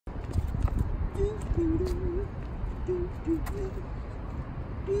No.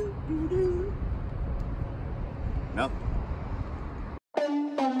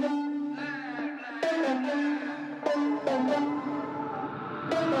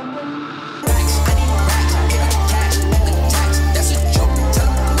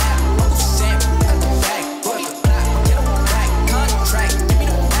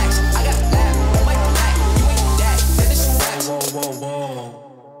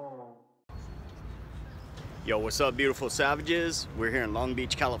 Yo, what's up, beautiful savages? We're here in Long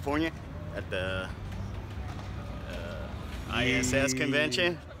Beach, California at the ISS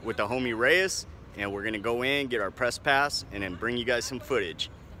convention with the homie Reyes, and we're gonna go in, get our press pass, and then bring you guys some footage.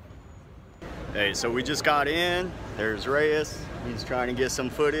 Hey, so we just got in. There's Reyes. He's trying to get some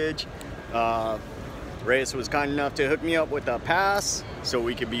footage. Reyes was kind enough to hook me up with a pass so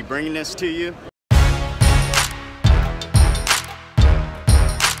we could be bringing this to you.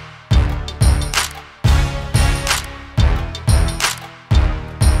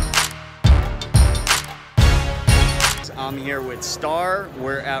 I'm here with Star.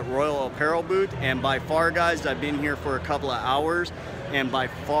 We're at Royal Apparel booth, and by far, guys, I've been here for a couple of hours, and by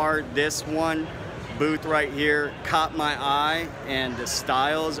far this one booth right here caught my eye, and the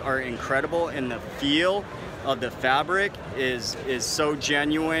styles are incredible, and the feel of the fabric is so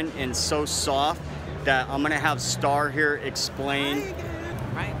genuine and so soft that I'm gonna have Star here explain.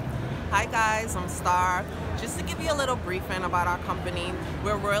 Right. Hi guys, I'm Star. Just to give you a little briefing about our company,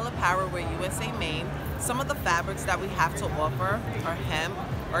 we're Royal Apparel, we're USA made. Some of the fabrics that we have to offer are hemp,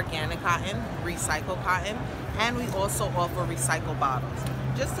 organic cotton, recycled cotton, and we also offer recycled bottles.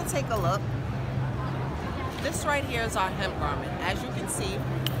 Just to take a look, this right here is our hemp garment. As you can see,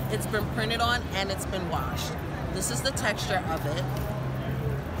 it's been printed on and it's been washed. This is the texture of it.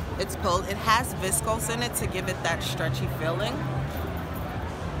 It's pulled. It has viscose in it to give it that stretchy feeling.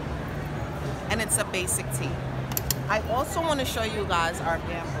 And it's a basic tee. I also want to show you guys our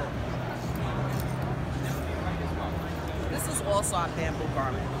bamboo. This is also our bamboo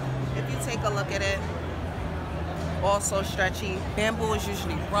garment. If you take a look at it, also stretchy. Bamboo is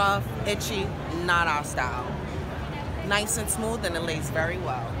usually rough, itchy, not our style. Nice and smooth, and it lays very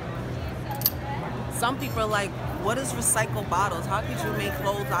well. Some people are like, what is recycled bottles? How could you make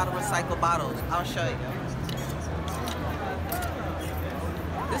clothes out of recycled bottles? I'll show you.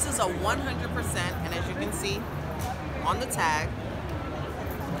 This is a 100%, and as you can see on the tag,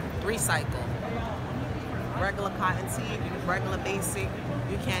 recycled. Regular cotton tee, regular basic,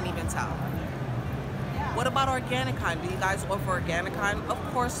 you can't even tell. What about organic cotton? Do you guys offer organic cotton? Of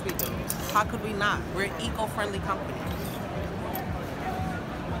course we do. How could we not? We're an eco-friendly company.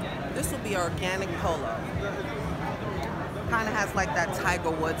 This would be an organic polo. Kind of has like that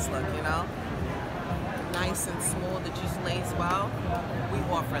Tiger Woods look, you know? Nice and smooth, it just lays well. We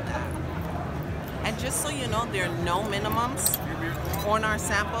offer that. And just so you know, there are no minimums on our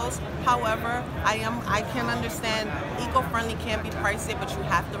samples. However, I can understand eco-friendly can be pricey, but you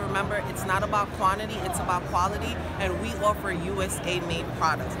have to remember it's not about quantity, it's about quality, and we offer USA made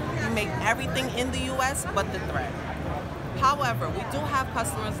products. We make everything in the US but the thread. However, we do have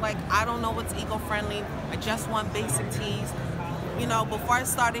customers like, I don't know what's eco-friendly, I just want basic tees. You know, before I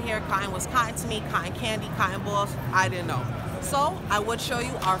started here, cotton was cotton to me, cotton candy, cotton balls, I didn't know. So I would show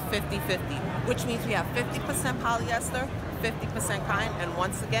you our 50-50, which means we have 50% polyester, 50% cotton, and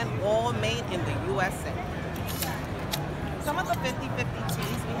once again, all made in the USA. Some of the 50-50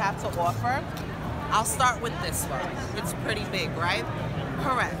 tees we have to offer, I'll start with this one. It's pretty big, right?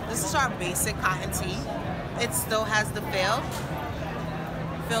 Correct. This is our basic cotton tee. It still has the fill.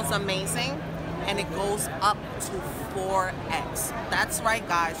 Feels amazing. And it goes up to 4X. That's right,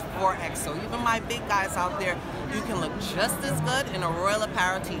 guys, 4X. So even my big guys out there, you can look just as good in a Royal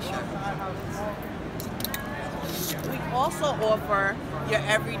Apparel t-shirt. We also offer your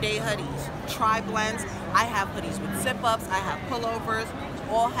everyday hoodies, tri-blends. I have hoodies with zip-ups, I have pullovers,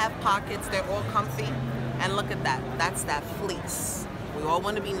 all have pockets, they're all comfy. And look at that, that's that fleece. We all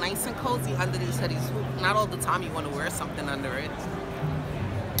want to be nice and cozy under these hoodies. Not all the time you want to wear something under it.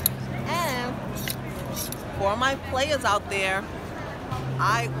 And for my players out there,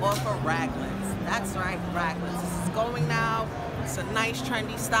 I offer raglets. That's right, raglets. This is going now. It's a nice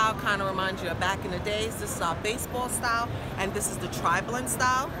trendy style, kind of reminds you of back in the days. This is our baseball style, and this is the tri-blend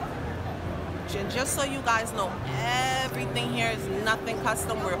style. And just so you guys know, everything here is nothing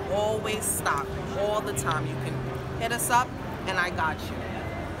custom. We're always stocked all the time. You can hit us up, and I got you.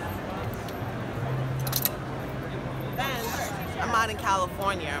 Then, I'm out in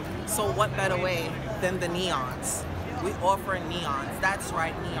California, so what better way than the neons? We offer neons, that's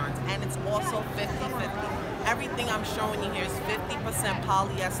right, neons, and it's also 50-50. Everything I'm showing you here is 50%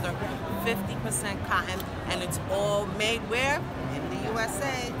 polyester, 50% cotton, and it's all made where? In the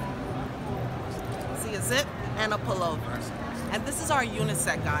USA. See a zip and a pullover. And this is our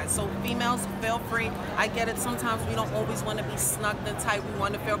unisex, guys. So females, feel free. I get it. Sometimes we don't always want to be snug and tight. We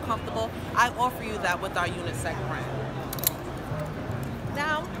want to feel comfortable. I offer you that with our unisex brand.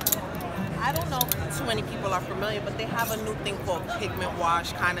 Now, I don't know if too many people are familiar, but they have a new thing called pigment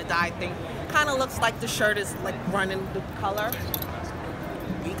wash kind of dye thing. Kind of looks like the shirt is like running the color.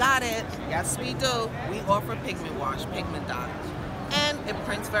 We got it. Yes, we do. We offer pigment wash, pigment dye. And it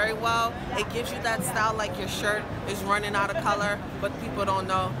prints very well. It gives you that style like your shirt is running out of color, but people don't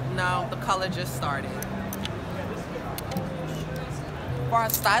know. No, the color just started. For our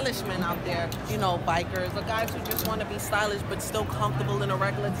stylish men out there, you know, bikers, or guys who just want to be stylish but still comfortable in a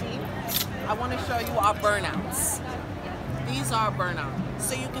regular tee, I want to show you our burnouts. These are burnouts.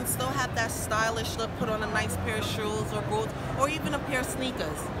 So you can still have that stylish look, put on a nice pair of shoes or boots, or even a pair of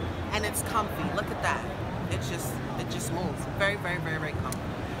sneakers, and it's comfy. Look at that. It just moves. Very, very, very, very comfy.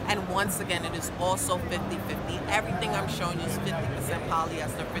 And once again, it is also 50-50. Everything I'm showing you is 50%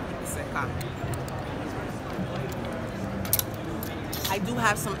 polyester, 50% cotton. I do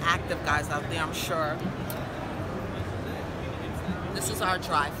have some active guys out there, I'm sure. This is our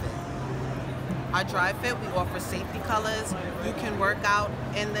dry fit. Our dry fit, we offer safety colors. You can work out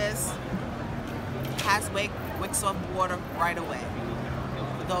in this. Has wicks off water right away.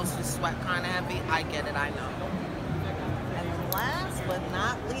 For those who sweat kind of heavy, I get it, I know. And last but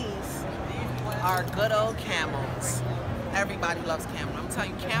not least, our good old camos. Everybody loves camo. I'm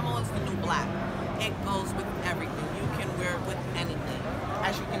telling you, camo is the new black. It goes with everything. You can wear it with anything.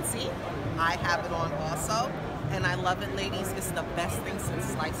 As you can see, I have it on also, and I love it, ladies. It's the best thing since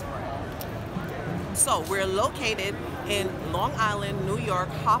sliced bread. So we're located in Long Island, New York,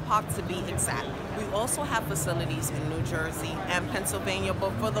 Hop to be exact. We also have facilities in New Jersey and Pennsylvania,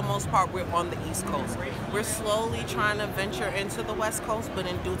 but for the most part, we're on the East Coast. We're slowly trying to venture into the West Coast, but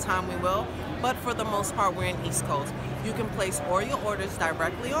in due time we will. But for the most part, we're in East Coast. You can place all your orders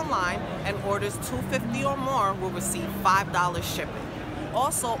directly online, and orders $250 or more will receive $5 shipping.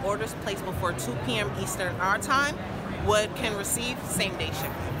 Also, orders placed before 2 p.m. Eastern our time can receive same-day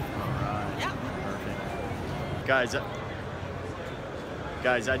shipping. Yeah. Guys,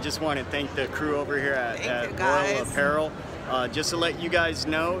 I just want to thank the crew over here at Royal Apparel. Just to let you guys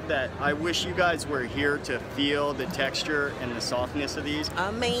know that I wish you guys were here to feel the texture and the softness of these.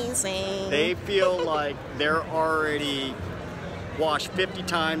 Amazing. They feel like they're already washed 50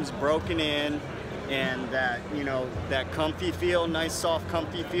 times, broken in, and that, you know, that comfy feel, nice soft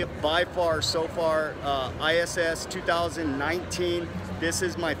comfy feel. By far, so far, ISS 2019, this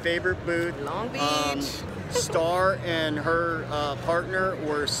is my favorite boot. Long Beach. Star and her partner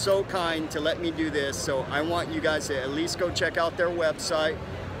were so kind to let me do this, so I want you guys to at least go check out their website,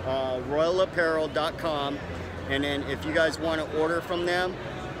 royalapparel.com, and then if you guys want to order from them,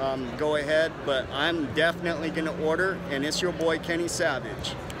 go ahead, but I'm definitely going to order, and it's your boy Kenny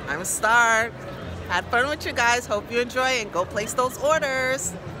Savage. I'm Star. Had fun with you guys. Hope you enjoy, and go place those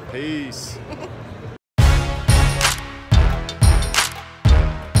orders. Peace.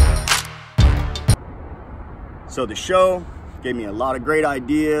 So the show gave me a lot of great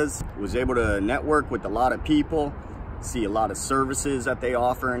ideas. Was able to network with a lot of people, see a lot of services that they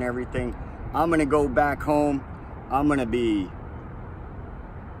offer and everything. I'm gonna go back home. I'm gonna be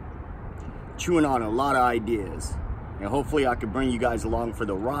chewing on a lot of ideas, and hopefully I could bring you guys along for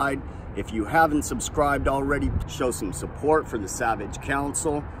the ride. If you haven't subscribed already, show some support for the Savage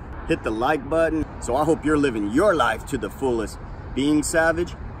Council. Hit the like button. So I hope you're living your life to the fullest, being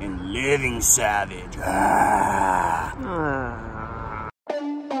savage and living savage. Ah.